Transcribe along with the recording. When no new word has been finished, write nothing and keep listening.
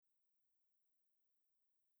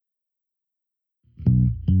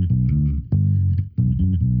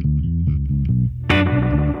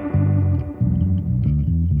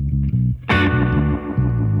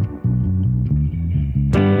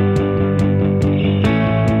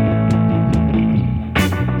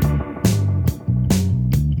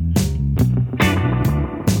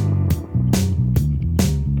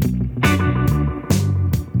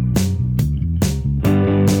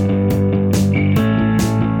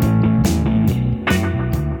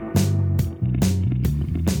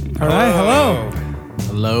All right, hello.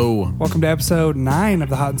 Hello. Welcome to episode 9 of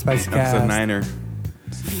the Hot and Spicy Cast. Episode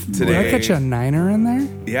 9er. Did I catch a 9er in there?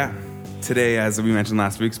 Yeah. Today, as we mentioned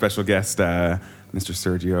last week, special guest, Mr.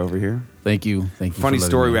 Sergio over here. Thank you. Funny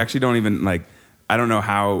story. We actually don't even, I don't know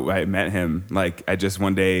how I met him. I just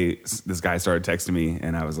one day, this guy started texting me,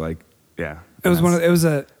 and I was like, yeah. It was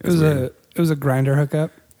a grinder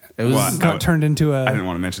hookup. It was Got turned into a. I didn't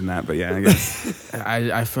want to mention that, but yeah, I guess.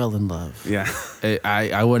 I fell in love. Yeah.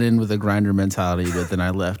 I went in with a grinder mentality, but then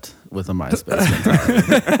I left with a MySpace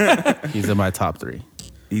mentality. He's in my top 3.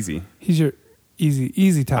 Easy. He's your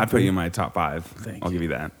easy top. I'd put you in my top 5. Thank I'll you.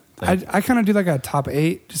 give you that. I kind of do like a top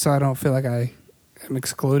 8, just so I don't feel like I am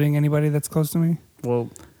excluding anybody that's close to me.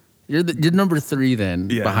 Well, you're number 3 then,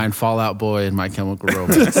 Yeah. behind Fall Out Boy and My Chemical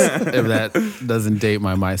Romance. If that doesn't date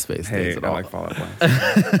my MySpace Hey, days at I all. like Fall Out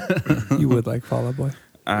Boy. You would like Fall Out Boy.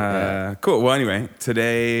 Cool. Well, anyway,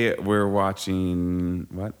 today we're watching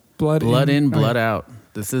what? Blood in, Oh, Blood yeah. Out.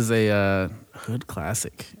 This is a hood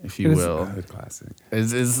classic, if you It is- will. Hood classic.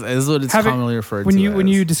 Is what it's Have it- commonly referred when to you as. when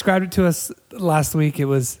you described it to us last week,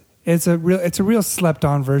 it's a real slept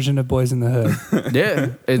on version of Boys in the Hood. Yeah,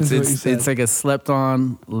 Is what you said. it's like a slept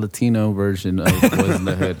on Latino version of Boys in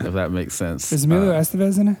the Hood, if that makes sense. Is Emilio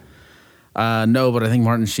Estevez in it? No, but I think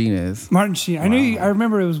Martin Sheen is. Martin Sheen. I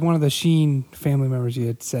remember it was one of the Sheen family members you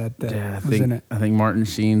had said that Yeah, was in it. I think Martin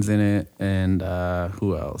Sheen's in it, and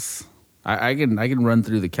who else? I can run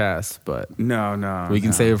through the cast, but No. we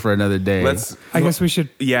can save it for another day. I guess we should.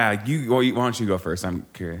 Yeah, why don't you go first? I'm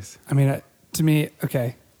curious. I mean, to me,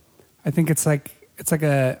 okay. I think it's like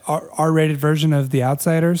a R-rated version of The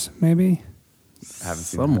Outsiders, maybe. I haven't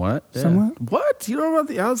seen Somewhat. Yeah. Somewhat? What? You don't know about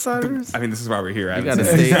The Outsiders? that. I mean, this is why we're here. I You haven't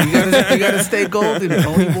gotta seen it. stay. You gotta stay golden,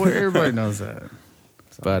 Pony Boy. Everybody knows that.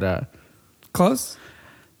 But Close.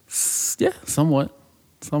 yeah, somewhat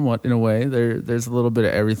in a way. There's a little bit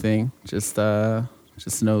of everything. Just no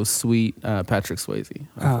sweet Patrick Swayze.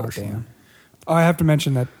 Oh, Unfortunately, damn. Oh, I have to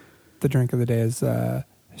mention that the drink of the day is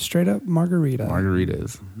straight up margarita.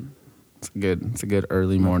 margaritas. It's a good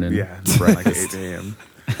early morning. Yeah, like 8 a.m.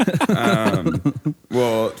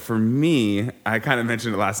 Well, for me, I kind of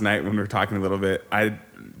mentioned it last night when we were talking a little bit. I had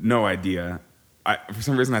no idea. For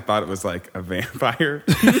some reason, I thought it was like a vampire,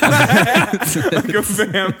 like a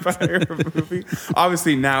vampire movie.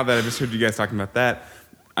 Obviously, now that I just heard you guys talking about that,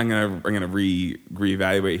 I'm gonna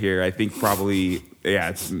reevaluate here. I think probably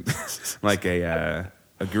it's like a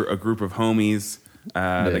group of homies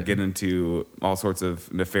that get into all sorts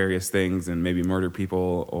of nefarious things and maybe murder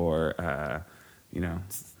people or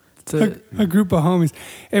It's a- A group of homies.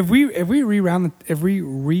 If we rewound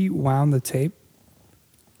the tape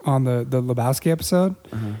on the Lebowski episode,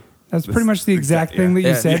 that's pretty much the exact thing that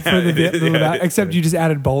you said for the Lebowski, except you just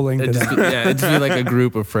added bowling to that. it'd be like a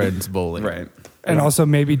group of friends bowling. right. And also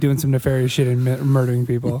maybe doing some nefarious shit and murdering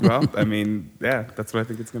people. Well, I mean, yeah, that's what I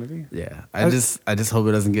think it's going to be. Yeah, I just hope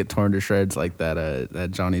it doesn't get torn to shreds like that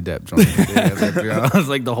Johnny Depp joint. I was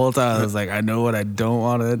like the whole time I was like, I know what I don't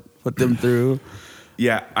want to put them through.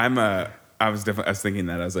 Yeah, I was thinking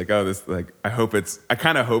that. I was like, oh, this, I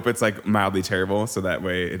kind of hope it's like mildly terrible, so that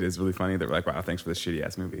way it is really funny. They're like, wow, thanks for this shitty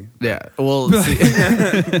ass movie. Yeah, well,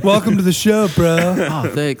 see, Welcome to the show, bro. oh,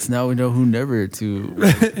 thanks. Now we know who never to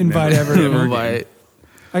Invite everyone. invite.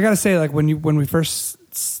 I gotta say, when you first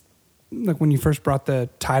brought the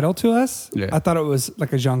title to us, Yeah. I thought it was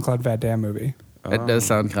like a Jean-Claude Van Damme movie. That does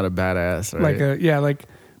sound kind of badass, right?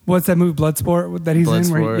 What's that movie, Bloodsport, that he's in?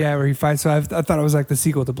 Bloodsport. Where he fights. So I thought it was like the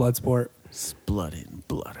sequel to Bloodsport. It's blood in,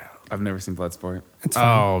 blood out. I've never seen Bloodsport. It's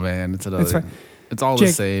fine. Oh man, it's another. It's fine. It's all the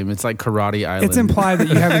Jake, same. It's like Karate Island. It's implied that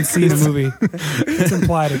you haven't seen a movie. It's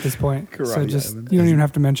implied at this point. So Karate Island. you don't even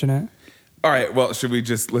have to mention it. All right, well, let's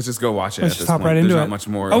just go watch it. Let's at just this hop point. right into There's it. not much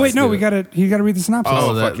more. Oh wait, Let's no, do it. you gotta read the synopsis.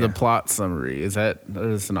 Oh, fuck the yeah. plot summary is that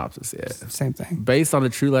the synopsis? Yeah, Same thing. based on a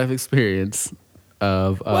true life experience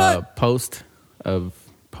of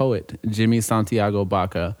poet Jimmy Santiago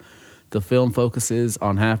Baca. The film focuses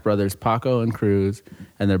on half-brothers Paco and Cruz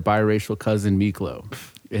and their biracial cousin Miklo.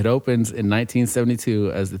 It opens in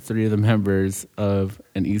 1972 as the 3 of the members of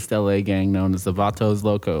an East LA gang known as the Vatos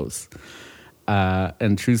Locos.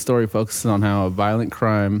 And true story focuses on how a violent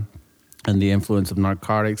crime and the influence of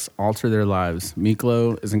narcotics alter their lives.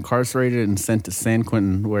 Miklo is incarcerated and sent to San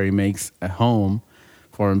Quentin, where he makes a home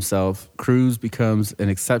for himself. Cruz becomes an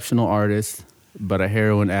exceptional artist, but a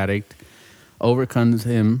heroin addict overcomes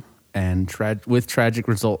him, and with tragic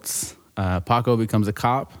results. Paco becomes a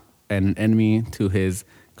cop and an enemy to his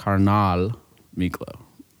carnal, Miklo.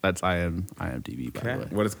 That's IMDb, by the way.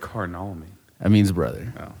 What does carnal mean? That means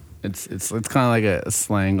brother. Oh. It's kind of like a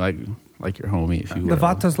slang, like like your homie, if you The will.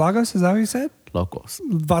 Vatos Lagos, is that what you said? Locos.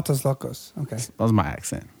 Vatos Locos. Okay. That was my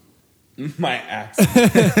accent. My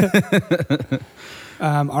accent.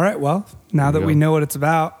 All right. Well, now There that you we go. know what it's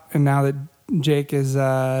about, and now that Jake is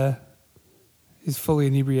he's fully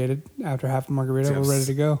inebriated after half a margarita, we're ready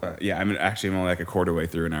to go. Yeah, I'm only like a quarter way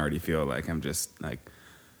through, and I already feel like I'm just like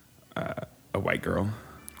a white girl.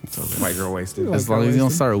 White girl wasted. Like As long as you don't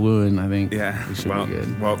start wooing, I think Yeah. we should Well, be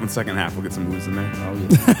good. well, in the second half, we'll get some moves in there. Oh,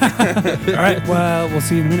 yeah. All right. Well, we'll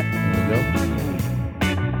see you in a minute. There we go.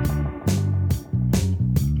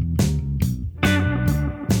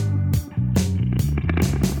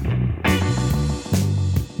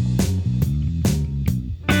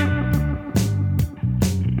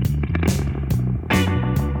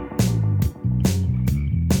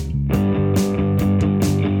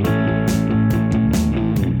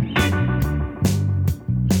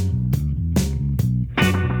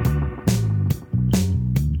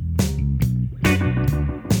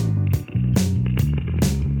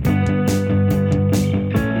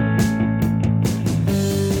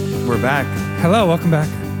 We're back. Hello. Welcome back.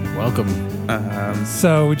 Welcome.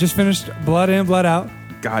 So we just finished Blood In, Blood Out.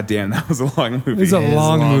 God damn, that was a long movie. It was a It is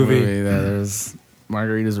long movie. Yeah, there's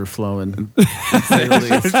margaritas were flowing. to say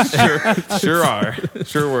the least.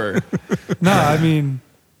 Sure were. No, I mean,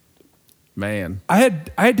 Man. I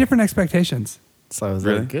had different expectations. So is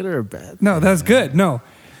Really? that good or bad? No, that's good. No,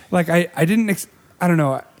 like I didn't. I don't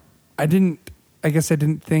know. I didn't. I guess I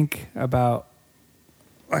didn't think about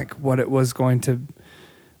like what it was going to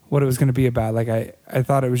be about. Like I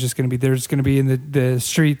thought it was just going to be there's going to be in the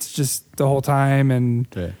streets just the whole time, and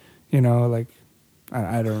Yeah. you know, like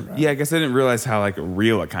I don't. Yeah, I guess I didn't realize how like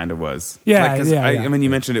real it kind of was. Yeah, Like, 'cause yeah, I yeah. mean, you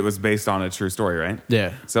mentioned it was based on a true story, right?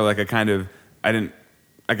 Yeah. So like I guess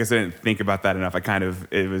I didn't think about that enough.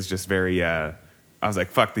 It was just very, I was like,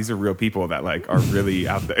 fuck, these are real people that like are really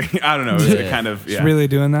out there. I don't know. It was Yeah. kind of, Just yeah. really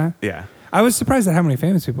doing that. Yeah. I was surprised at how many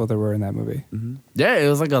famous people there were in that movie. Yeah, it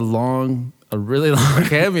was like a really long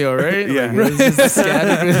cameo, right? Yeah. Like, it was just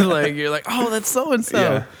scattered with, like, you're like, oh, that's so and so.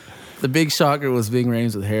 Yeah. The big shocker was Ving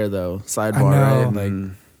Rhames with hair, though. Sidebar, I know. right? Like,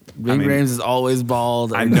 Ving mean, Rhames is always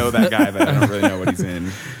bald. I know that guy, but I don't really know what he's in.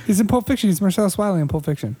 He's in Pulp Fiction. He's Marcellus Wiley in Pulp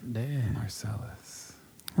Fiction. Damn. Marcellus.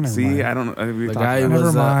 Never See, mind. I don't know. We The talked guy about Never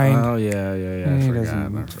was. mind. Oh, yeah. I He forgot.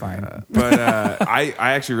 doesn't. I It's fine. forgot. But I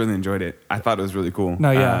actually really enjoyed it. I thought it was really cool.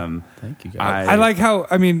 No, yeah. Thank you, guys. I like how,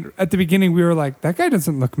 I mean, at the beginning we were like, that guy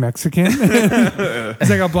doesn't look Mexican. He's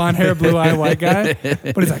like a blonde hair, blue eye white guy.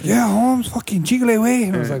 But he's like, yeah, Holmes, fucking jiggly way.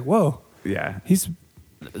 And I was like, whoa. Yeah.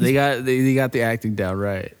 They got the acting down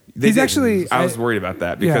right. He's actually- I was worried about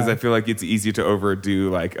that because Yeah. I feel like it's easy to overdo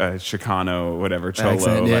like a Chicano, whatever, cholo.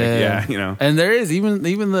 Accent, Like, yeah, you know. And there is even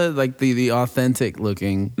the like the authentic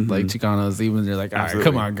looking like Chicanos. Even they're like, all right,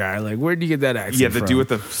 Absolutely. come on, guy. Like, where'd you get that accent? Yeah, the from? dude with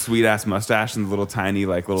the sweet ass mustache and the little tiny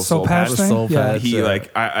like little Soul soul patch patch. thing? soul Yeah. patch. He yeah.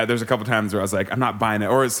 like I there's a couple times where I was like, I'm not buying it.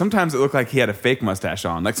 Or sometimes it looked like he had a fake mustache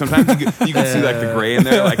on. Like sometimes you could see like the gray in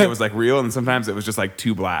there, like it was like real, and sometimes it was just like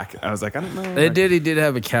too black. I was like, I don't know. He did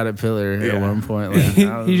have a caterpillar Yeah. at one point.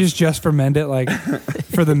 Like, he just fermented like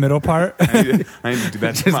for the middle part. I need to do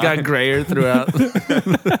that. to just got mine. grayer throughout.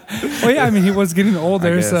 Well, yeah, I mean, he was getting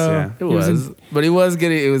older, I guess, so yeah. It he was, in- but it was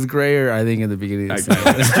grayer. I think in the beginning. I- Of the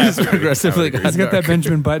song. It's just progressively I would got he's got that darker.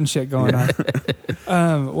 Benjamin Button shit going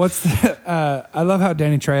on. What's the, I love how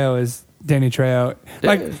Danny Trejo is Danny Trejo.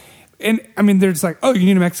 Like, Yeah. and I mean, they're just like, oh, you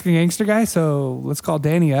need a Mexican gangster guy, so let's call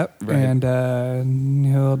Danny up, Right. and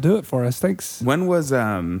he'll do it for us. Thanks. When was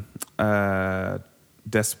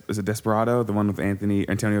is it Desperado, the one with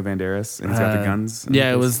Antonio Banderas, and he's got the guns?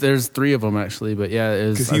 Yeah, it was. There's 3 of them actually, but yeah, it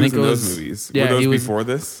was. Because I he was think in it those was movies. Yeah, Were those he was. before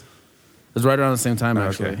this? It was right around the same time Oh,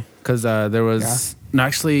 actually, okay. because there was no,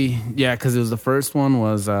 actually, yeah, because it was the first one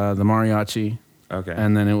was the Mariachi, Okay.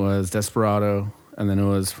 and then it was Desperado, and then it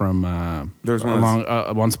was from There was one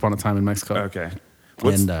Once Upon a Time in Mexico. Okay.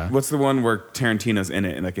 What's, And, what's the one where Tarantino's in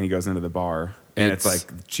it and like and he goes into the bar and it's like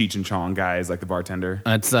Cheech and Chong guy is like the bartender?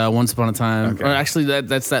 That's Once Upon a Time. Okay. Or actually,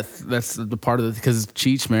 that's the part of it because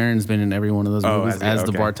Cheech Marin's been in every one of those movies as the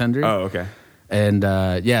okay. bartender. Oh, okay. And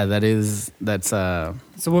yeah, that's It's a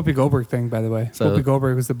Whoopi Goldberg thing, by the way. So- Whoopi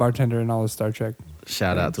Goldberg was the bartender in all of Star Trek.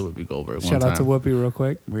 shout out to Whoopi Goldberg. Shout out to Whoopi real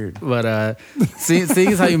quick. Weird. But seeing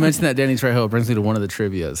as how you mentioned that Danny Trejo brings me to one of the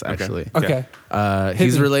trivias actually. Okay.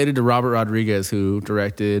 He's me. related to Robert Rodriguez, who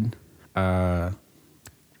directed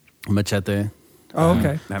Machete, Oh,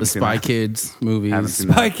 okay. Haven't the seen Spy that. Kids movie, Haven't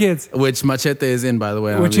seen Spy Kids, which Machete is in, by the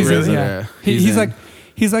way. which is is Really? yeah. He's in. like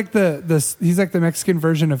He's like the Mexican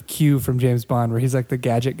version of Q from James Bond, where he's like the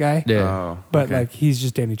gadget guy. Yeah. Oh, But okay. like he's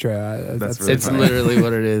just Danny Trejo. That's really It's funny. literally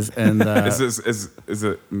what it is. And Is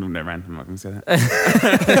it? No, never mind. I'm not going to say that.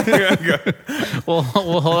 we'll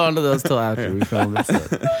hold on to those till after we film this.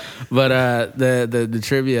 But the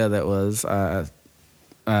trivia that was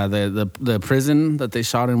the prison that they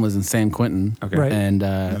shot in was in San Quentin. Okay. Right. And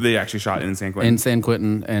And they actually shot in San Quentin. in San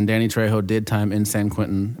Quentin, and Danny Trejo did time in San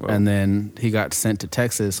Quentin, Whoa. and then he got sent to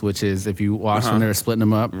Texas, which is if you watch when they're splitting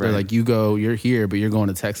them up, they're Right. like, you're here, but you're going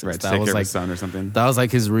to Texas. Right, to That take was care of like his son or something. that was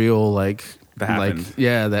like his real like That happened.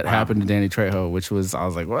 that Wow. happened to Danny Trejo, which was I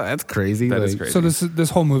was like, well, that's crazy. That like, is crazy. So this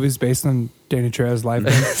whole movie is based on Danny Trejo's life.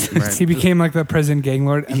 Then. Right. He became like the prison gang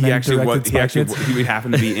lord, and He then actually directed was. He Spy actually Kids. he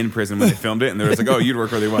happened to be in prison when they filmed it, and they was like, "Oh, you'd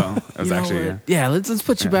work really well." That was You know actually what? Yeah, let's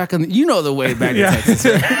put you back on. The way back Yeah. to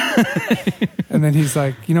Texas. And then he's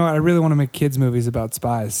like, you know what? I really want to make kids movies about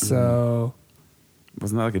spies. So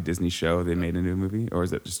Wasn't that like a Disney show they made into a movie, or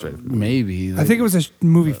is it just straight? Up Maybe I think it was a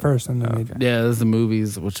movie first, and then Oh, made. okay. Yeah, there's the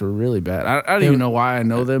movies which were really bad. I don't even know why I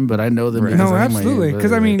know them, but I know them. Right. because No, I'm like, absolutely,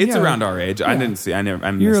 'cause I mean, It's yeah. around our age. I Yeah. didn't see. I never. I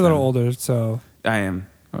You're missed a little them. older, so I am.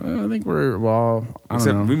 I think we're well. I don't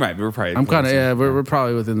Except know. we might. We're probably. I'm kind of closer. we're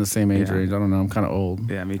probably within the same age Yeah. range. I don't know. I'm kind of old.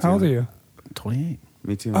 Yeah, me too. how old are you? 28.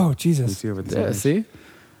 Me too. Oh Me Jesus! too. Over the Yeah. same age. See,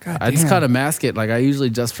 God I just damn. kind of mask it. Like I usually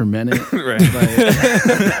just ferment it. Right.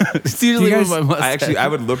 It's usually Do you guys- with my mustache. I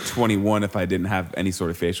would look 21 if I didn't have any sort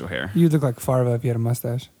of facial hair. You look like Farva if you had a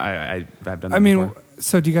mustache. I've done. That I mean, before.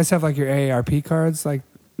 so do you guys have like your AARP cards? Like,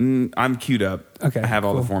 I'm queued up. Okay, I have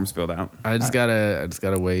all cool. the forms filled out. I just gotta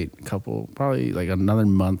wait a couple, probably like another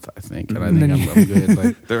month, I think, and I And think then I'm good.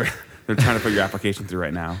 Like, They're trying to put your application through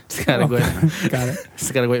right now. just gotta wait. got it.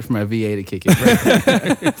 Just gotta wait for my VA to kick in.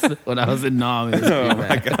 When I was in Nam, it was Oh pretty my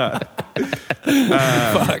bad. god.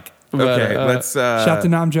 Fuck. Okay, let's Shout to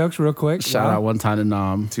Nom jokes real quick. Shout out one time to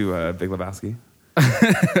Nam. to Big Lebowski.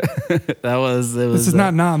 That was it. Was This is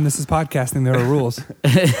not Nom. This is podcasting. There are rules.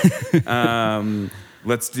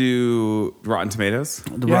 Let's do Rotten Tomatoes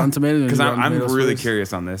the Yeah. Rotten Tomatoes because I'm Rotten Tomatoes really first?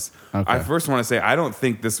 curious on this. Okay. I first want to say I don't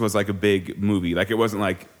think this was like a big movie. Like it wasn't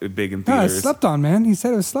like big in No, theaters. it's slept on, man. He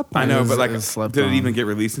said it was slept on. I know, It was- but like, it was slept did on. it even get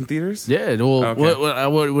released in theaters? Yeah. Well, Okay.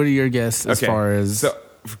 what are your guesses as far as? so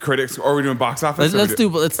for critics, or are we doing box office? let's do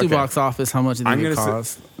Okay. box office. How much do you I'm think it gonna say-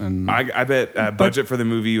 cost? And I bet budget for the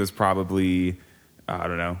movie was probably I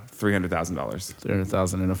don't know $300,000.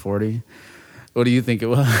 300,000 and a 40. What do you think it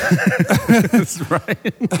was? Right.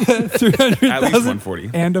 300,000 At least 140.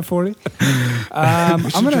 and a 40. I'm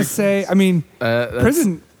gonna say. I mean, That's-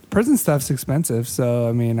 prison stuff's expensive, so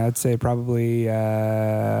I mean, I'd say probably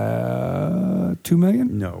 $2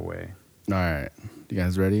 million. No way. All right. You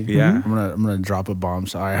guys ready? Yeah. I'm gonna drop a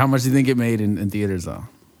bombshell. All right. How much do you think it made in theaters though?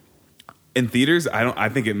 In theaters, I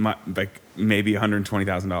think it might like maybe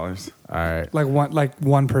 $120,000. All right. Like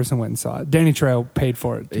one person went and saw it. Danny Trejo paid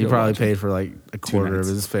for it. to He go probably watch it. paid for like a quarter of nights.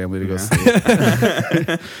 his family to go see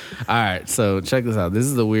it. All right, so check this out. This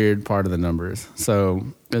is the weird part of the numbers. So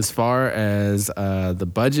as far as the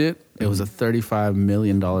budget, it was a $35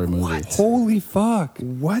 million movie. Holy fuck!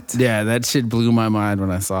 What? Yeah, that shit blew my mind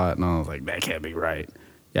when I saw it, and I was like, that can't be right.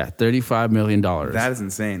 Yeah, $35 million. That is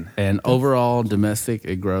insane. And overall domestic,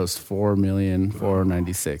 it grossed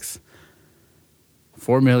 $4,496,000.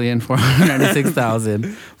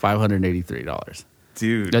 $4,496,583.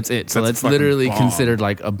 Dude. That's it. So that's fucking literally bomb. considered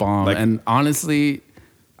like a bomb. Like- And honestly,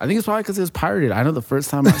 I think it's probably because it was pirated. I know the first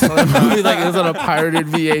time I saw that movie, like it was on a pirated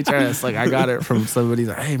VHS. Like I got it from somebody's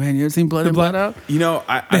like, hey man, you ever seen Blood and Blood Out? You know,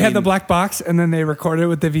 They had mean, the black box, and then they recorded it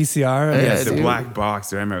with the VCR. And Yeah, the dude. black box.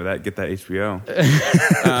 Dude, I remember that. Get that HBO.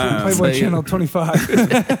 Playboy so- Channel 25.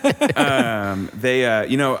 They,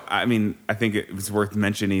 you know, I mean, I think it was worth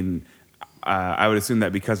mentioning. I would assume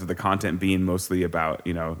that because of the content being mostly about,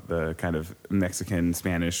 you know, the kind of Mexican,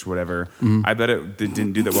 Spanish, whatever, I bet it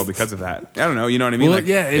didn't do that well because of that. I don't know. You know what I mean? Well, like,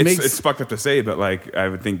 yeah, it's fucked up to say, but like, I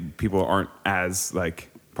would think people aren't as like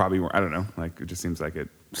probably. I don't know. Like, it just seems like it.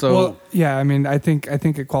 So well, yeah, I mean, I think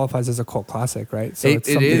it qualifies as a cult classic, right? So it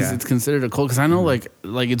something- is. Yeah. It's considered a cult because I know, like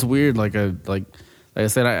it's weird. Like I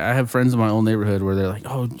said, I have friends in my old neighborhood where they're like,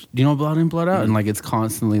 "Oh, do you know Blood in Blood Out?" And like it's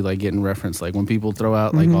constantly like getting referenced. Like when people throw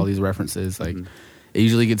out like all these references, like it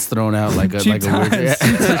usually gets thrown out like a Cheap like a weird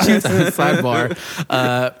times. cheap times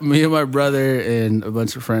sidebar. Me and my brother and a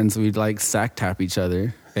bunch of friends, we'd like sack tap each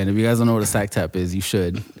other. And if you guys don't know what a sack tap is, you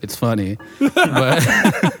should. It's funny,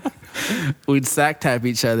 but. We'd sack tap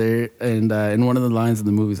each other, and in one of the lines in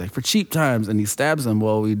the movie is like, "For cheap times," and he stabs them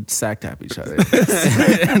while we'd sack tap each other.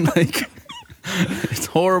 And like, it's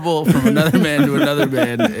horrible from another man to another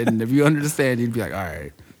man. And if you understand, you'd be like, "All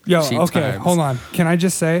right, Yo, cheap okay, times." hold on. Can I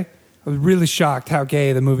just say, I was really shocked how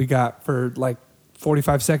gay the movie got for like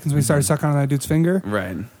 45 seconds when we started sucking on that dude's finger.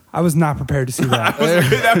 Right. I was not prepared to see that.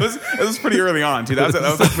 that was pretty early on too. That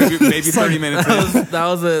was like maybe 30 minutes in. That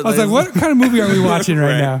was it. I was like, what kind of movie are we watching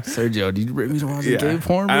right now? Sergio, did you bring me to watch a gay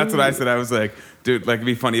porn movie? That's what I said. I was like, dude, like it'd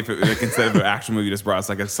be funny if it, like, instead of an action movie, you just brought us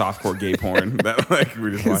like a softcore gay porn that like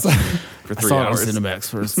we just watched for 3 hours. I saw it on Cinemax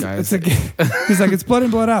first, guys. He's like, it's blood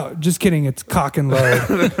and blood out. Just kidding. It's cock and load.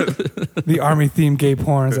 The army themed gay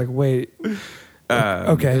porn. I was like, wait.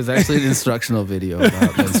 Okay. It was actually an instructional video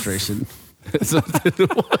about menstruation.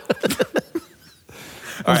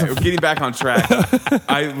 All right, getting back on track.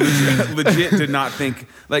 I legit did not think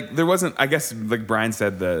like there wasn't. I guess like Brian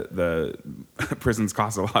said, the prisons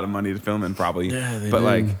cost a lot of money to film in, probably. Yeah, they but do.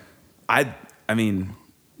 like, I mean,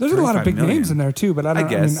 there's a lot of big 35 million. names in there too, but I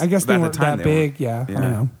guess they At the weren't time that they big. weren't. Yeah, I Yeah.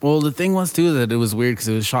 don't know. Well, the thing was too that it was weird because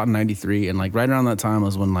it was shot in '93, and like right around that time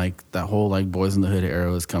was when like that whole like Boys in the Hood era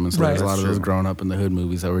was coming. So Right. there was a lot of That's those true. grown up in the hood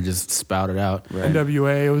movies that were just spouted out. Right.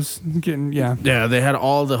 NWA was getting Yeah, they had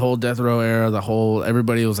all the whole Death Row era, the whole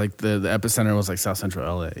everybody was like the epicenter was like South Central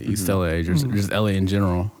LA, East LA, just LA in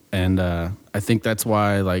general. And I think that's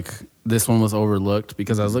why like this one was overlooked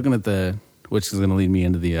because I was looking at which is going to lead me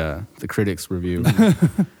into the critics review.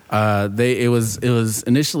 It was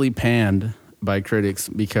initially panned by critics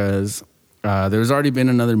because there's already been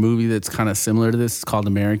another movie that's kind of similar to this. It's called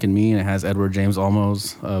American Me, and it has Edward James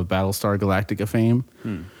Olmos of Battlestar Galactica fame.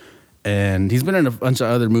 And he's been in a bunch of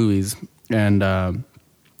other movies. And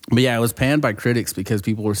but yeah, it was panned by critics because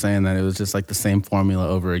people were saying that it was just like the same formula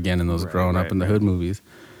over again in those growing up in the hood movies.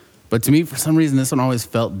 But to me, for some reason, this one always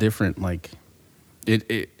felt different. Like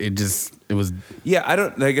it was. Yeah, I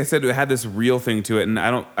don't. Like I said, it had this real thing to it, and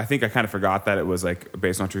I think I kind of forgot that it was like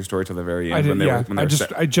based on a true story till the very end. I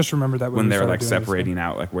just remember that when we they were started like doing this separating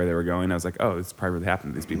out like where they were going. I was like, oh, this probably really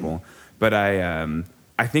happened to these people. But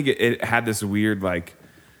I think it had this weird like.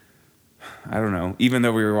 I don't know. Even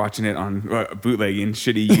though we were watching it on bootlegging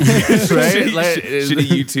shitty YouTube, shitty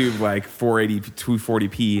YouTube like 480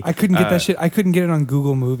 240p. I couldn't get that shit. I couldn't get it on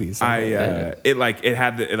Google Movies. It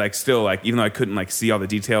had still like even though I couldn't like see all the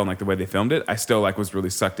detail and like the way they filmed it, I still like was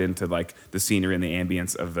really sucked into like the scenery and the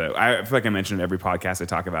ambience of I feel like I mentioned in every podcast I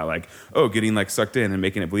talk about like getting like sucked in and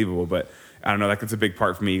making it believable, but I don't know, like it's a big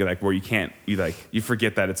part for me, like where you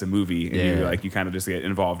forget that it's a movie and you kind of just get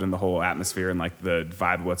involved in the whole atmosphere and like the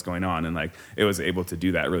vibe of what's going on, and like it was able to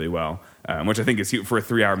do that really well, which I think is for a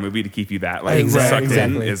 3-hour movie to keep you that like sucked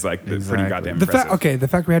in is like pretty goddamn impressive. The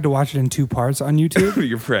fact we had to watch it in 2 parts on YouTube.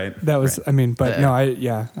 You're right. That was, right. I mean, but no,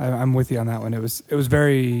 I'm with you on that one. It was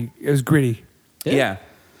gritty. Yeah.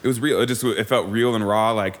 It was real. It felt real and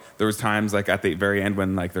raw. Like there was times like at the very end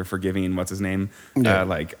when like they're forgiving what's his name.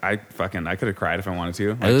 Like I could have cried if I wanted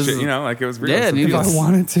to. Like, like it was real. Yeah, If I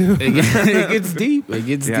wanted to. It gets deep. It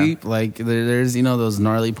gets deep. Like there's those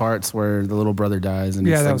gnarly parts where the little brother dies, and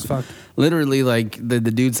that like, was fucked. Literally, like the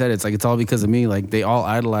dude said, it's all because of me. Like they all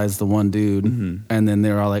idolize the one dude, and then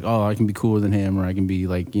they're all like, oh, I can be cooler than him, or I can be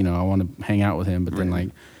like, I want to hang out with him. But then like.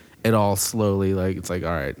 It all slowly, like, it's like,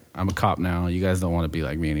 all right, I'm a cop now. You guys don't want to be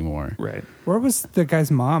like me anymore. Right. Where was the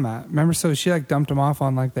guy's mom at? Remember, so she like dumped him off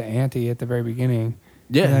on like the auntie at the very beginning.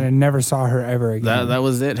 Yeah. And then I never saw her ever again. That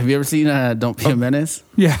was it. Have you ever seen Don't Be a Menace?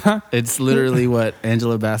 Yeah. It's literally what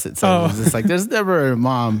Angela Bassett says. Oh. It's just like, there's never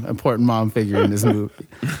important mom figure in this movie.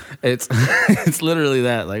 It's literally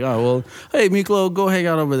that. Like, oh, well, hey, Miklo, go hang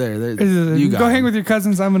out over there. You go hang with your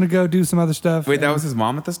cousins. I'm going to go do some other stuff. Wait, that was his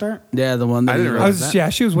mom at the start? Yeah, the one that I didn't realize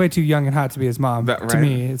that. She was way too young and hot to be his mom. That, right? To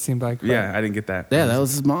me, it seemed like. Yeah, I didn't get that. Yeah, that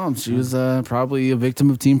was his mom. She was probably a victim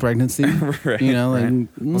of teen pregnancy. Right,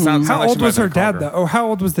 How old was her dad, though? Or how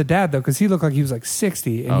old was the dad, though? Because he looked like he was like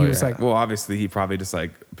 60. And he was like. Well, obviously, he probably just like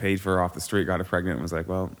paid for her off the street, got her pregnant, and was like,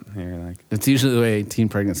 well, here, like. It's usually the way teen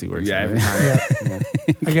pregnancy works. Yeah, right? every time.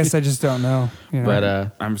 I guess I just don't know.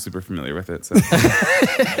 But I'm super familiar with it. So.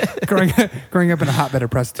 growing up in a hotbed of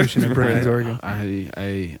prostitution in Brookings, Oregon.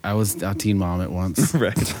 I was a teen mom at once.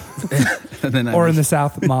 Right. And then in the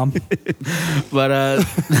South, mom. But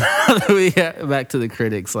we get back to the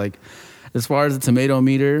critics. Like, as far as the tomato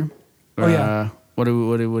meter, what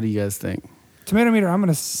do you guys think? Tomato meter, I'm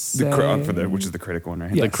going to say... which is the critic one,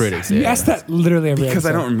 right? Yes. The critics, You asked that literally every Because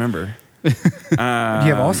episode. I don't remember. Do you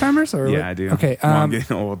have Alzheimer's? Or yeah, I do. Okay. Well, I'm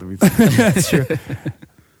getting old. That's true.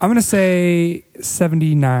 I'm going to say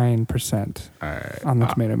 79% on the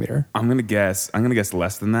tomato meter. I'm going to guess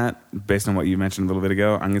less than that based on what you mentioned a little bit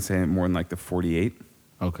ago. I'm going to say more than like the 48.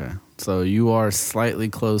 Okay. So you are slightly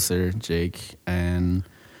closer, Jake, and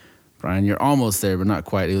Brian, you're almost there, but not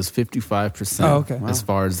quite. It was 55% as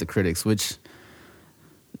far as the critics, which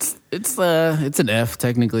it's an F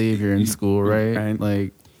technically if you're in school, right? Right.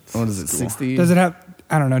 Like what is it, 60? Does it have?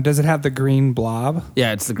 I don't know. Does it have the green blob?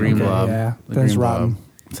 Yeah, it's the green blob. Yeah, The then it's green rotten. blob.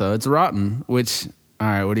 So it's rotten, which, all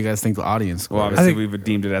right, what do you guys think the audience Well, score is? obviously think- we've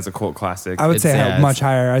deemed it as a cult classic. I would It's- say yeah, it's- much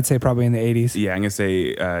higher. I'd say probably in the 80s. Yeah, I'm gonna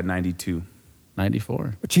say 92.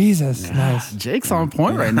 94. Jesus, nice. Jake's on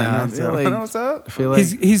point right now. I feel like, What's up? I feel like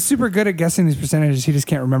He's super good at guessing these percentages. He just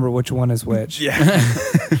can't remember which one is which. Yeah,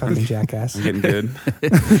 Fucking jackass. I'm getting good.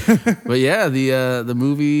 but yeah, the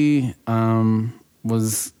movie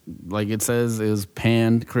was like it says it was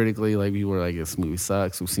panned critically. Like people were like, this movie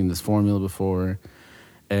sucks. We've seen this formula before,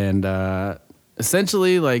 and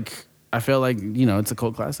essentially, like I felt like it's a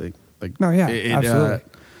cult classic. Like No, yeah, absolutely.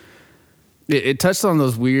 It touched on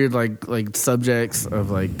those weird like subjects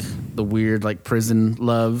of like the weird like prison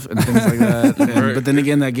love and things like that. But then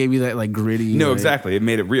again, that gave you that like gritty. No, like, exactly. It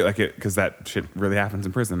made it real, like it because that shit really happens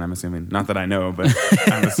in prison. I'm assuming. Not that I know, but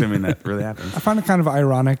I'm assuming that really happens. I find it kind of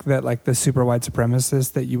ironic that like the super white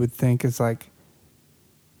supremacist that you would think is like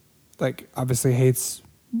obviously hates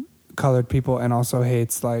colored people and also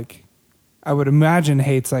hates like I would imagine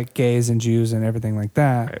hates like gays and Jews and everything like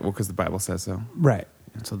that. Right. Well, because the Bible says so. Right.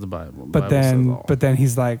 So the Bible. But then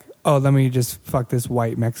he's like, oh, let me just fuck this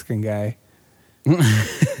white Mexican guy.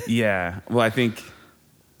 Yeah. Well, I think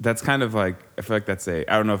that's kind of like I feel like that's I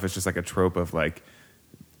don't know if it's just like a trope of like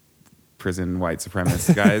prison white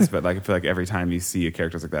supremacist guys, but like I feel like every time you see a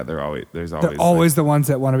characters like that, They're there's always like, the ones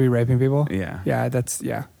that want to be raping people. Yeah. Yeah,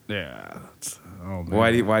 yeah. Oh, man.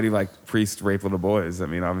 Why do you like priest rape little boys? I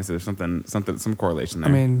mean, obviously there's some correlation there.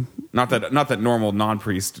 I mean, not that normal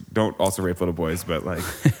non-priest don't also rape little boys, but like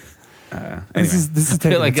anyway. this is I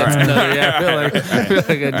feel like taking that's a turn. another. Yeah, I feel like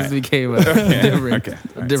it just became a different, Okay.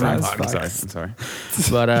 All right. different Sorry. podcast. I'm sorry.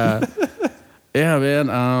 But yeah, man.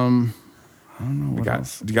 I don't know what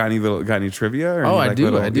else. Do you got any trivia? Or Oh, any, I like, do.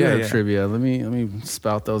 little- I do yeah, have yeah. trivia. Let me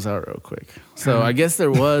spout those out real quick. So I guess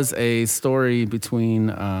there was a story between.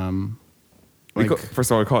 First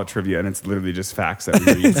of all, we call it trivia, and it's literally just facts that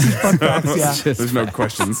we read. Yeah. There's no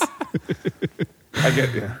questions. I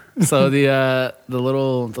get yeah. So the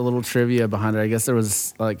little trivia behind it, I guess there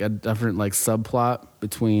was like a different like subplot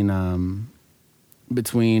between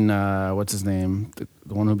what's his name,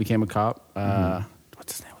 the one who became a cop.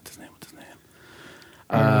 What's his name?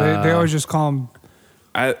 They always just call him.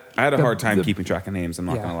 I had a The- hard time the- keeping track of names. I'm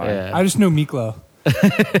not Yeah. gonna lie. Yeah. I just know Miklo.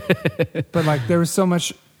 But like there was so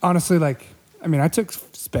much. Honestly, like I mean, I took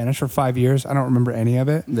Spanish for 5 years. I don't remember any of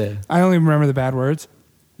it. Yeah. I only remember the bad words.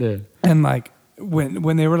 Yeah. And like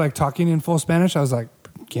when they were like talking in full Spanish, I was like,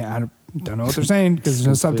 I don't know what they're saying because there's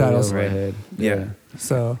no subtitles. Completely over my head. Yeah.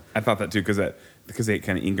 So I thought that too because they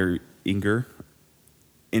kind of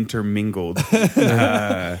intermingled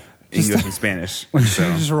English and Spanish. I So.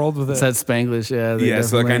 just rolled with it. It's that Spanglish, yeah. they Yeah,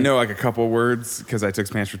 so like I definitely- know like a couple words because I took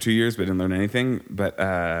Spanish for 2 years, but didn't learn anything. But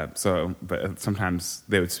sometimes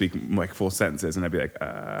they would speak like full sentences, and I'd be like,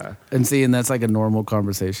 And that's like a normal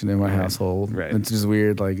conversation in my Right. household. Right. It's just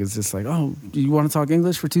weird. Like it's just like, oh, do you want to talk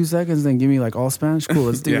English for 2 seconds? Then give me like all Spanish. Cool,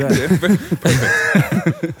 let's do that.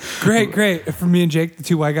 Great. For me and Jake, the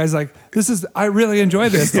two white guys, like I really enjoy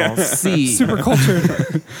this. See, Super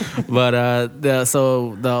cultured. but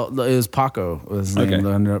it was Paco was his name. Okay.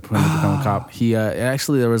 That ended up becoming a cop. He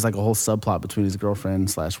actually there was like a whole subplot between his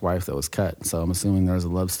girlfriend / wife that was cut. So I'm assuming there was a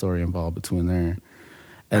love story involved between there.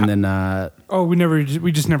 And then Oh, we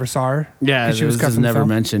just never saw her. yeah, 'Cause she was cut just from the never film?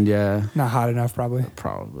 mentioned. Yeah, Not hot enough, probably.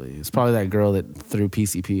 probably it's probably that girl that threw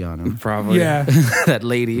PCP on him. probably. Yeah. That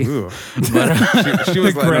lady. Ooh. she was letting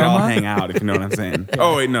it all grandma? hang out, if you know what I'm saying.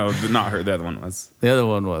 Oh wait, no, not her. The other one was. The other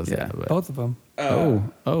one was yeah. But, Both of them.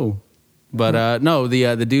 But no,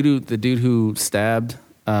 the dude who stabbed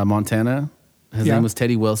Montana, his Yeah. name was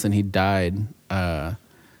Teddy Wilson. He died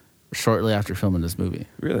shortly after filming this movie.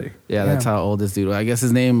 Really? Yeah, that's Damn. how old this dude was. I guess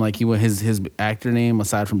his name, like his actor name,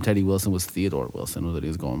 aside from Teddy Wilson, was Theodore Wilson, was what he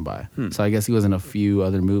was going by. So I guess he was in a few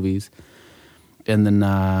other movies. And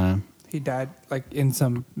then He died like in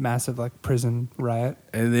some massive like prison riot.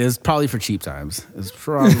 it was probably for cheap times. It's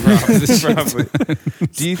probably Probably.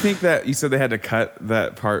 Do you think that you said they had to cut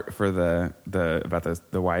that part for the about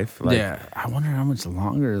the wife? Like, yeah. I wonder how much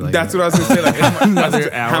longer. Like, That's what I was going to say. Like,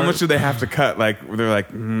 Another how hour. much do they have to cut? Like, they're like,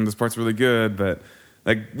 this part's really good, but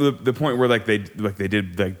like the point where they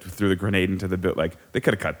did like threw the grenade into the bit, like they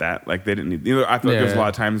could have cut that. Like they didn't need. I feel like there's a Yeah. lot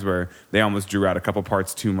of times where they almost drew out a couple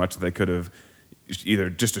parts too much that they could have either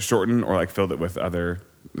just to shorten or like filled it with other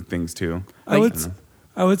things too. I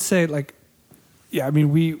would say like, yeah. I mean,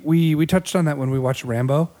 we touched on that when we watched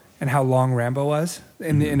Rambo and how long Rambo was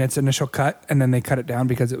in its initial cut, and then they cut it down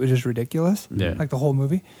because it was just ridiculous. Yeah. Like the whole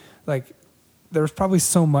movie, like there was probably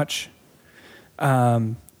so much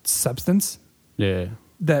substance yeah.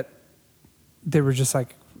 that they were just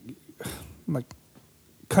like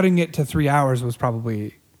cutting it to 3 hours was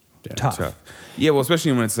probably tough. Yeah, well,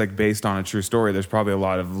 especially when it's like based on a true story, there's probably a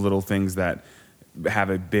lot of little things that have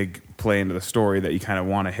a big play into the story that you kind of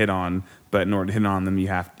want to hit on, but in order to hit on them, you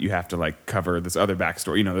have to like cover this other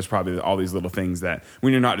backstory. You know, there's probably all these little things that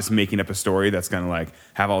when you're not just making up a story that's going to like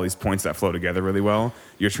have all these points that flow together really well,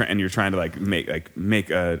 you're trying to like make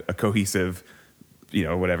a cohesive, you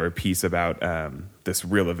know, whatever piece about this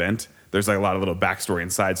real event. There's like a lot of little backstory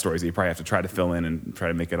and side stories that you probably have to try to fill in and try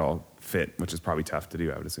to make it all fit, which is probably tough to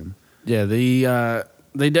do, I would assume. Yeah,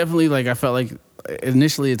 they definitely, like, I felt like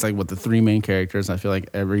initially it's like with the three main characters. I feel like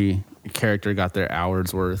every character got their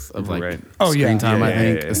hours worth of like screen time. I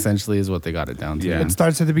think essentially is what they got it down to. Yeah. It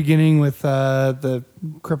starts at the beginning with the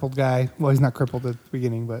crippled guy. Well, he's not crippled at the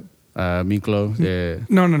beginning, but Miklo. Yeah.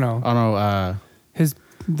 No. Oh no.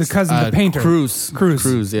 The cousin, the painter. Cruz.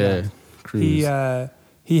 Yeah. Cruz.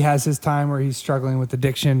 He has his time where he's struggling with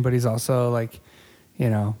addiction, but he's also like, you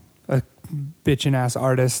know, a bitchin' ass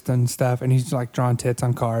artist and stuff, and he's like drawing tits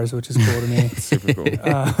on cars, which is cool to me. Super cool.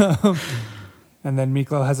 And then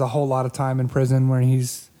Miklo has a whole lot of time in prison where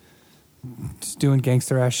he's just doing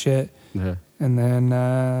gangster ass shit. Yeah. And then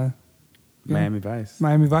Miami Vice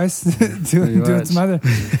doing some other.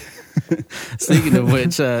 Speaking of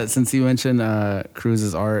which, since you mentioned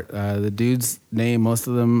Cruz's art, the dude's name, most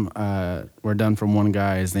of them were done from one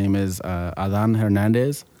guy. His name is Adan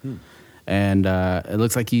Hernandez. And it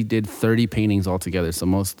looks like he did 30 paintings altogether. So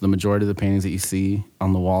the majority of the paintings that you see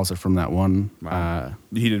on the walls are from that one. Wow.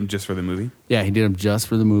 He did them just for the movie? Yeah, he did them just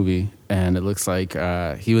for the movie. And it looks like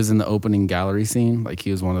he was in the opening gallery scene. Like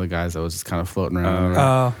he was one of the guys that was just kind of floating around.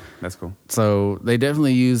 Oh, that's cool. So they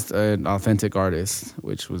definitely used an authentic artist,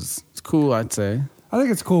 which was cool, I'd say. I think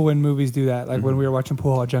it's cool when movies do that. Like when we were watching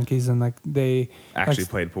Pool Hall Junkies and like they actually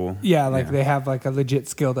played pool. Yeah, they have like a legit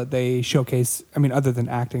skill that they showcase. I mean, other than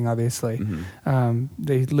acting, obviously,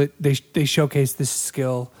 they showcase this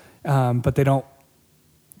skill, but they don't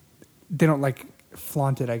like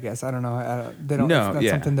flaunt it. I guess I don't know. They don't. No, it's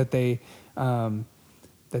not something that they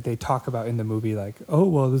talk about in the movie. Like, oh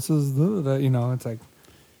well, this is the you know. It's like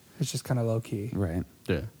it's just kind of low key, right?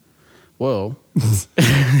 Yeah. Well, it's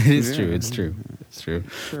true. Sure,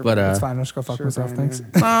 but it's fine. I'll just go fuck myself. Thanks.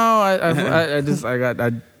 No, I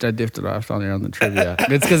diffed it off on there on the trivia.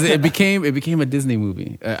 It's because it became a Disney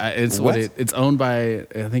movie. It's owned by,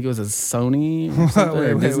 I think it was a Sony or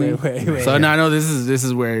something. Wait. So no, this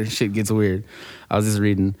is where shit gets weird. I was just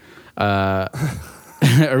reading.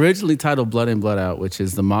 Originally titled Blood In, Blood Out, which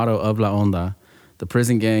is the motto of La Onda, the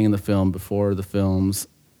prison gang in the film before the films.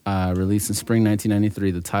 Released in spring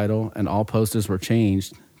 1993, the title and all posters were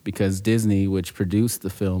changed because Disney, which produced the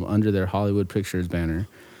film under their Hollywood Pictures banner,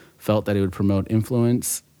 felt that it would promote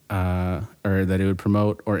influence violence,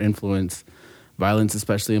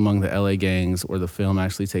 especially among the LA gangs where the film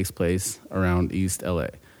actually takes place around East LA.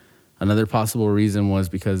 Another possible reason was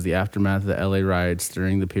because the aftermath of the LA riots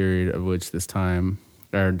during the period of which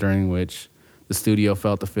during which the studio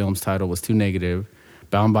felt the film's title was too negative.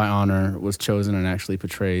 Bound by Honor was chosen and actually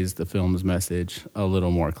portrays the film's message a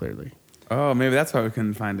little more clearly. Oh, maybe that's why we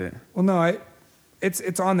couldn't find it. Well, no,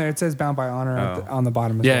 it's on there. It says Bound by Honor on the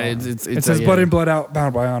bottom as well. It says Blood In, Blood Out,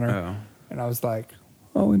 Bound by Honor. Oh. And I was like,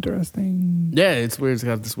 oh, interesting. Yeah, it's weird. It's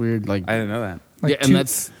got this weird, like... I didn't know that. Like and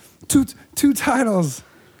that's... Two titles.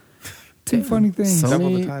 Two funny things.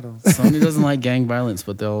 Double the titles. Sony doesn't like gang violence,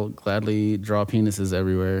 but they'll gladly draw penises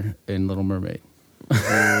everywhere in Little Mermaid.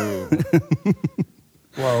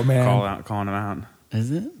 Whoa, man. Calling them out.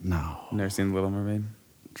 Is it? No. Never seen Little Mermaid?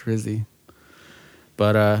 Trizzy.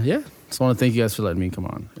 But, yeah. Just want to thank you guys for letting me come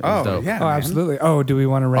on. Oh, yeah. Oh, absolutely. Oh, do we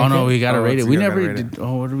want to rank it? Oh, no, we got to rate it. We never did.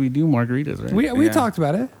 Oh, what did we do? Margaritas, right? We talked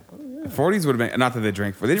about it. 40s would have been, not that they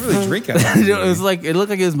drink, they didn't really drink it. It looked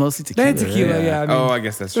like it was mostly tequila. They had tequila, right? yeah. I mean, I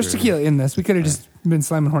guess that's there's true. There's tequila in this. We could have just been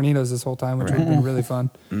slamming Hornitos this whole time, which would have been really fun.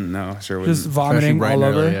 No, sure wouldn't. Just vomiting all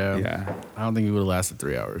over. Early, yeah. I don't think it would have lasted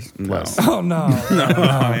 3 hours. Plus. Oh, no. No,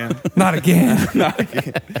 man. Not again. Not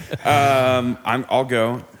again. I'll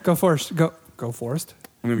go. Go first. Go Forrest.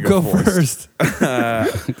 I'm going to go first.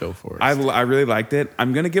 Go for it. I really liked it.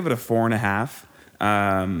 I'm going to give it a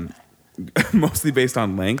 4.5, mostly based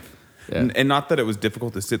on length. Yeah. And not that it was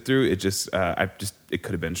difficult to sit through. It just, it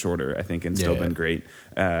could have been shorter, I think, and still been great.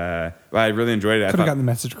 But I really enjoyed it. Could have gotten the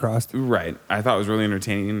message across. Right. I thought it was really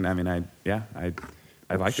entertaining. I mean, I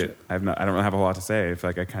liked it. I don't really have a lot to say. I feel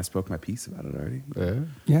like I kind of spoke my piece about it already.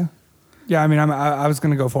 Yeah. I mean, I was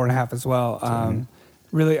going to go 4.5 as well.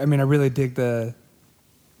 Really, I mean, I really dig the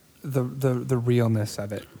realness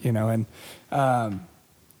of it, and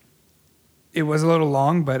it was a little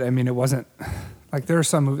long, but I mean, it wasn't Like there are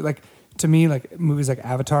some movies, like to me, like movies like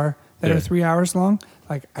Avatar that are 3 hours long.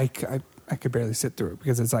 Like I could barely sit through it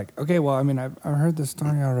because it's like, okay, well, I mean, I've heard the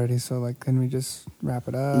story already, so like, can we just wrap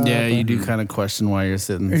it up? Yeah, you do kind of question why you're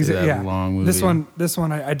sitting through that long movie. This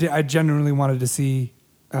one, I genuinely wanted to see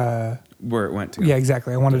where it went to. Yeah,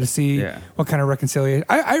 exactly. I wanted to see what kind of reconciliation.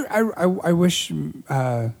 I wish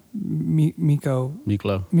Miklo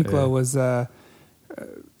was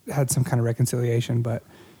had some kind of reconciliation, but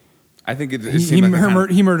I think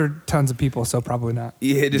he murdered tons of people, so probably not.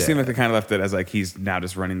 Yeah, it just seemed like they kind of left it as like he's now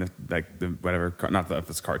just running the whatever, not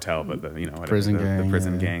this cartel, but the prison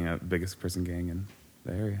gang, biggest prison gang in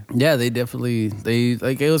the area. Yeah, they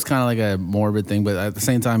like it was kind of like a morbid thing, but at the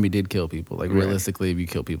same time, he did kill people. Like realistically, if you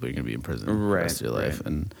kill people, you're gonna be in prison for the rest of your life,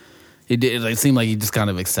 and. It seemed like he just kind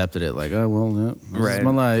of accepted it, like, oh, well, this is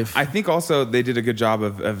my life. I think also they did a good job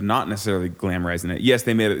of not necessarily glamorizing it. Yes,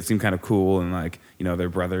 they made it seem kind of cool and like, they're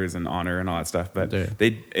brothers and honor and all that stuff, but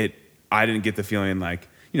I didn't get the feeling like,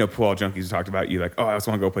 pool junkies talked about you like, oh, I just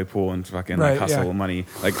want to go play pool and fucking hustle money.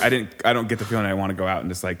 Like I don't get the feeling I want to go out and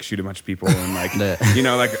just like shoot a bunch of people and like,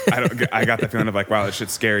 I got the feeling of like, wow, that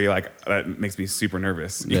shit's scary. Like that makes me super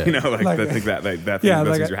nervous. I think that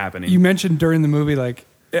those things are happening. You mentioned during the movie, like,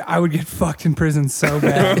 I would get fucked in prison so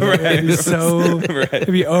bad. It'd be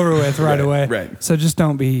it'd be over with right away. Right. So just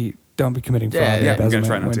don't be committing fraud. Yeah, I'm gonna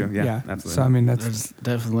try not to. Yeah, absolutely. So I mean, that's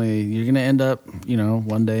definitely you're gonna end up,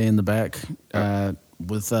 one day in the back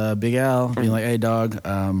with Big Al being like, "Hey, dog,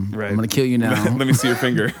 I'm gonna kill you now. Let me see your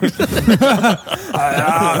finger."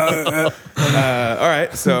 All right.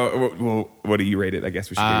 So, what do you rate it? I guess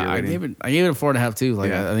we should get your rating. I gave it a 4.5 too.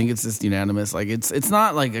 Like I think it's just unanimous. Like it's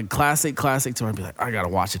not like a classic to where I'd be like, I gotta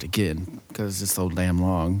watch it again because it's just so damn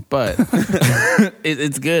long. But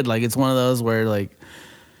it's good. Like it's one of those where like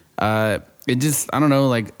it just, I don't know,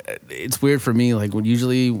 like it's weird for me. Like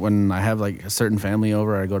when I have like a certain family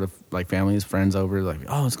over, I go to like family's friends over, like,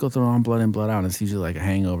 oh, let's go throw on Blood In, Blood Out. And it's usually like a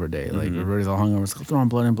hangover day. Like everybody's all hungover. Let's go throw on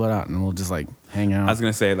Blood In, Blood Out, and we'll just like hang out. I was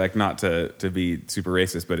gonna say, like, not to be super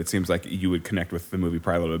racist, but it seems like you would connect with the movie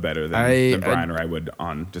probably a little bit better than Brian or I would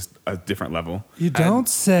on just a different level. You don't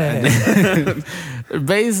say.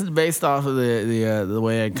 Based off of the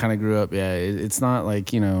way I kind of grew up, it's not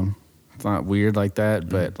like it's not weird like that,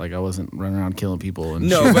 but like I wasn't running around killing people. And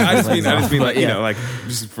no, but I just mean like like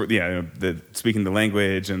just for the speaking the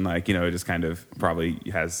language and like it just kind of probably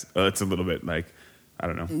has it's a little bit like I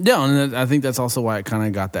don't know. Yeah, and I think that's also why it kind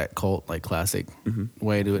of got that cult like classic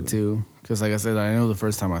way to it too. Because like I said, I know the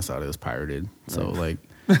first time I saw it was pirated, so like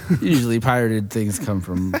usually pirated things come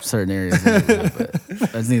from certain areas, but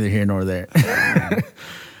that's neither here nor there.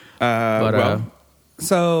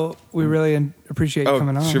 So we really appreciate you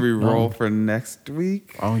coming on. Should we roll for next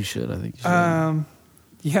week? Oh, you should. I think you should.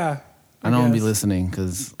 Yeah. I know I'll be listening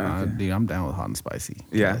because, dude, I'm down with hot and spicy.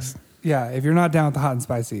 Yes. Yeah, if you're not down with the hot and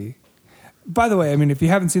spicy. By the way, I mean, if you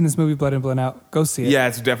haven't seen this movie, Blood In, Blood Out, go see it. Yeah,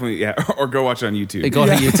 it's definitely, or go watch it on YouTube. Go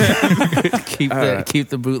to YouTube. keep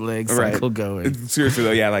the bootleg cycle going. Seriously,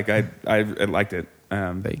 though, like I liked it.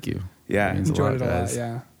 Thank you. Yeah. Enjoyed it a lot,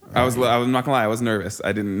 yeah. I was not gonna lie, I was nervous.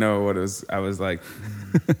 I didn't know what it was. I was like,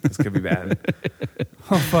 this could be bad.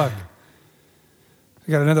 Oh fuck!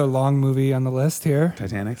 We got another long movie on the list here.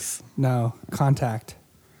 Titanic? No, Contact.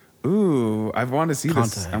 Ooh, I've wanted to see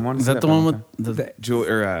this. I want to see that the one with the it's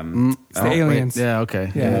the aliens. Wait, yeah,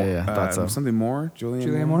 okay. Yeah. I thought so. Something more?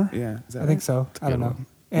 Julianne Moore? Yeah. I think so. I don't know. One.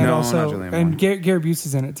 And no, also, not Julianne Moore. and Gary Busey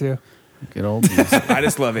is in it too. Good old Busey. I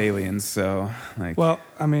just love aliens, so like. Well,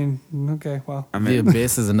 I mean, okay, well. The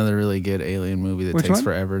Abyss is another really good alien movie that takes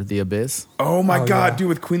forever. The Abyss. Oh my God, dude,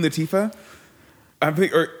 with Queen Latifah. I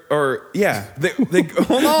think, or yeah, they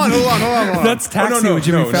hold on. That's Taxi with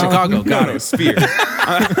Jimmy Fallon. Chicago, got it. Sphere.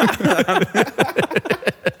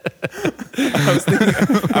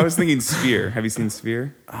 I was thinking Sphere. Have you seen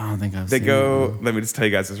Sphere? I don't think I've seen it. Let me just tell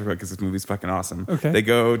you guys this real quick because this movie's fucking awesome. Okay. They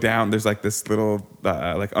go down. There's like this little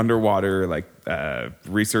like underwater like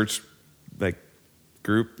research like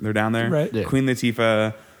group. They're down there. Right. Yeah. Queen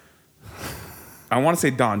Latifah. I want to say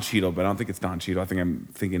Don Cheadle, but I don't think it's Don Cheadle. I think I'm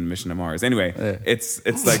thinking Mission to Mars. Anyway, it's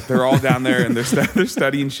like they're all down there and they're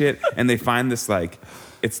studying shit, and they find this like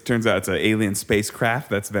turns out it's an alien spacecraft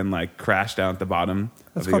that's been like crashed down at the bottom.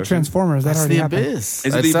 That's of the called ocean. Transformers. That That's already the happened. Abyss.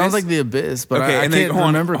 Is it It the sounds Abyss? like the Abyss, but Okay, I and can't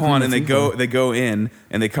remember. Hold on, and they go in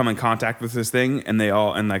and they come in contact with this thing, and they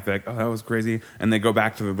all they're like, oh, that was crazy, and they go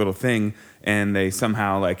back to the little thing, and they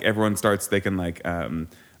somehow like everyone starts thinking like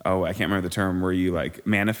I can't remember the term, where you like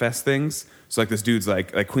manifest things. So like this dude's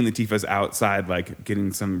like Queen Latifah's outside like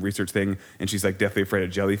getting some research thing, and she's like deathly afraid of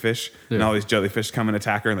jellyfish, and all these jellyfish come and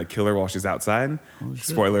attack her and like kill her while she's outside.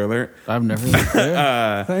 Spoiler alert. I've never looked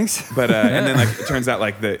there. Thanks. But and then like it turns out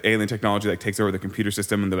like the alien technology like takes over the computer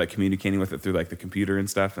system, and they're like communicating with it through like the computer and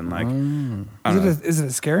stuff, and like Is it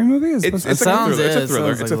a scary movie? it's a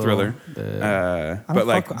thriller. It's a thriller. But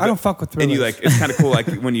like I don't fuck with thrillers. And you like it's kind of cool like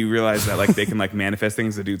when you realize that like they can like manifest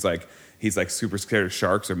things. The dude's like he's like super scared of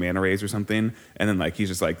sharks or manta rays or something, and then like he's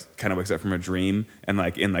just like kind of wakes up from a dream, and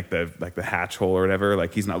like in like the hatch hole or whatever,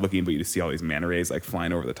 like he's not looking, but you just see all these manta rays like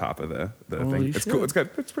flying over the top of the thing. It's cool. It's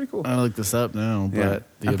pretty cool. I'll look this up now, but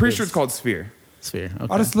I'm pretty sure it's called Sphere. Sphere. Okay.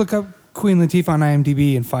 I'll just look up Queen Latifah on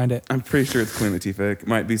IMDb and find it. I'm pretty sure it's Queen Latifah. It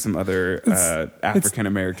might be some other African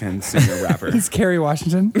American singer rapper. It's Kerry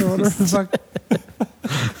Washington. Or whatever the fuck.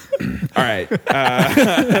 All right.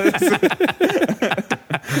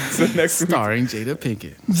 So next starring Jada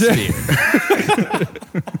Pinkett.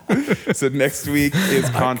 So next week is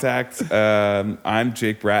Contact. I'm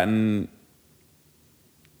Jake Bratton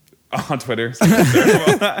on Twitter.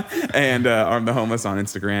 And I'm the Homeless on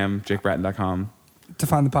Instagram, jakebratton.com. To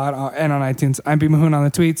find the pod and on iTunes. I'm B. Mahoon on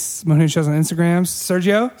the tweets. Mahoon Shows on Instagram.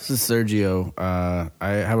 Sergio? This is Sergio. I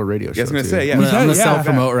have a radio show. I was going to say, yeah. I'm going to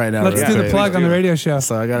self-promote right now. Let's do the plug on the radio show.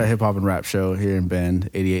 So I got a hip hop and rap show here in Bend,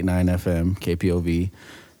 88.9 FM, KPOV.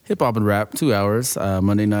 Hip hop and rap, 2 hours.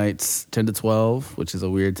 Monday nights, 10 to 12, which is a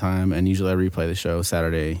weird time. And usually I replay the show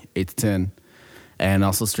Saturday, 8 to 10. And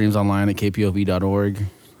also streams online at kpov.org.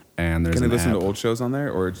 And there's Can they an listen app. to old shows on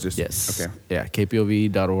there? Or it's just... Yes. Okay. Yeah,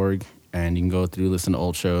 kpov.org. And you can go through, listen to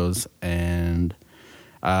old shows. And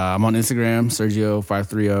I'm on Instagram,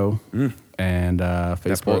 Sergio530. And Facebook.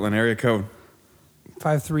 That Portland area code.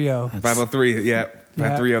 530. 503, yeah.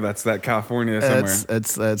 530, that's that California somewhere.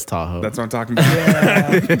 That's Tahoe. That's what I'm talking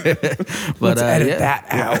about. But Let's edit that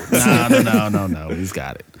out. No. He's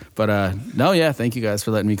got it. But thank you guys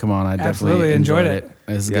for letting me come on. I Absolutely definitely enjoyed it.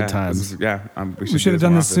 It was a good time. We should have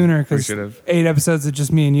done this sooner because We should have. 8 episodes of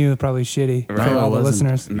just me and you probably shitty Right. for No, all it the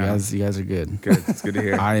wasn't. listeners. No. You guys are good. Good. It's good to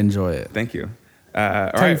hear. I enjoy it. Thank you.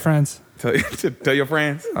 Tell your friends. Tell your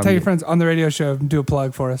friends. Tell your friends on the radio show. Do a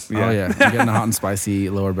plug for us. Yeah. Oh yeah, I'm getting a hot and spicy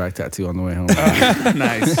lower back tattoo on the way home.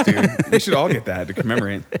 Nice, dude. We should all get that to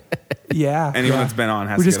commemorate. Yeah. Anyone that's been on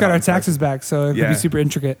has We to just get got on our the taxes back, so it could Yeah. be super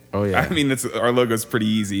intricate. Oh yeah, I mean, our logo's pretty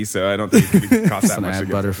easy, so I don't think it could cost that and much to add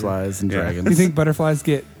get butterflies and Yeah. dragons. You think butterflies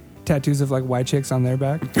get tattoos of like white chicks on their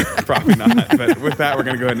back? Probably not. But with that, we're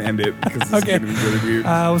going to go ahead and end it because it's Okay. going to be really weird.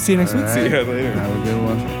 We'll see you next week. See you later. Have a good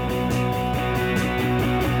one.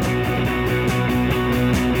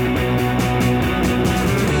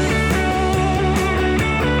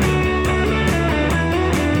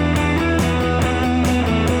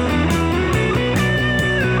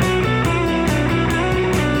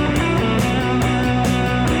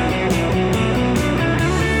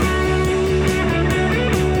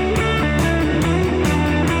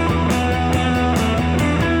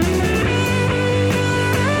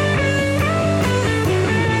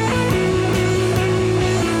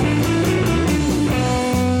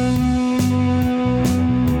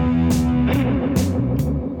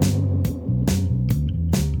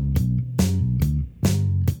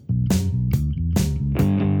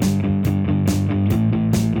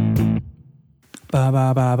 Ba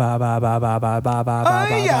ba ba ba ba ba ba ba ba ba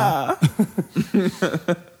ba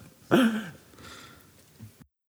ba.